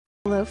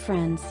Hello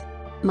friends.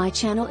 My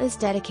channel is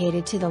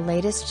dedicated to the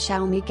latest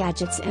Xiaomi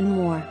gadgets and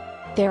more.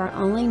 There are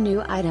only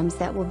new items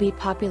that will be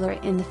popular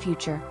in the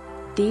future.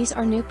 These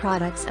are new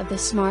products of the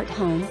smart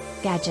home,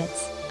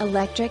 gadgets,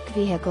 electric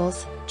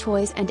vehicles,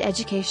 toys and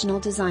educational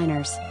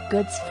designers,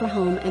 goods for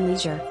home and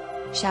leisure.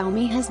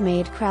 Xiaomi has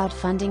made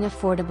crowdfunding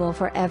affordable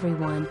for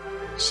everyone.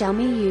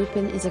 Xiaomi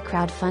Yupen is a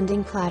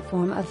crowdfunding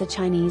platform of the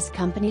Chinese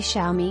company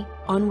Xiaomi,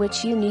 on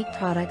which unique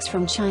products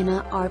from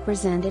China are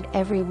presented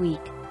every week.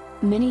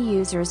 Many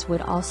users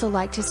would also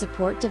like to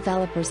support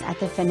developers at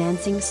the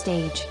financing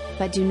stage,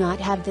 but do not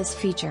have this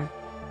feature.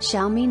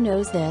 Xiaomi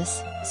knows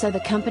this, so the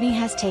company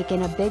has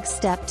taken a big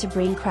step to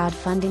bring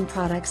crowdfunding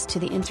products to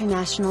the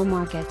international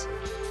market.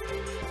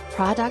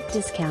 Product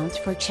discounts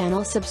for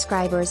channel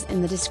subscribers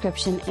in the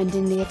description and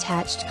in the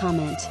attached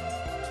comment.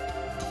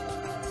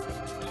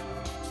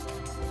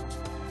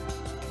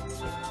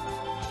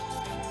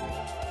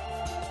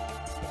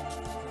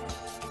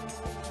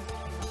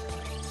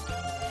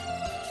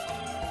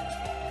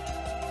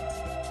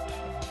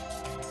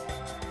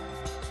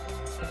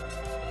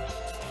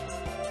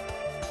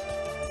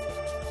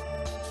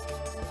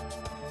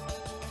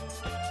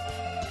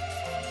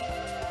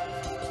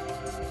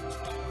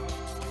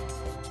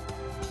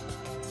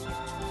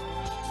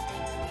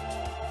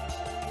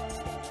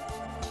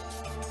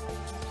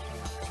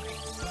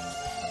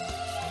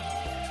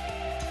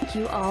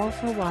 Thank you all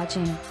for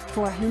watching.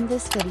 For whom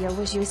this video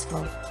was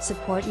useful,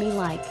 support me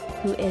like,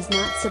 who is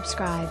not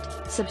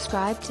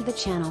subscribe to the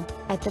channel,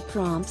 at the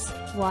prompts,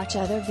 watch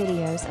other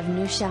videos of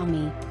new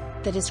Xiaomi.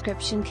 The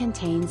description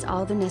contains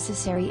all the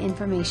necessary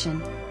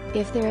information.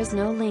 If there is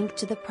no link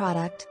to the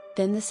product,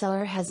 then the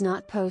seller has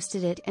not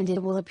posted it and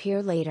it will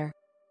appear later.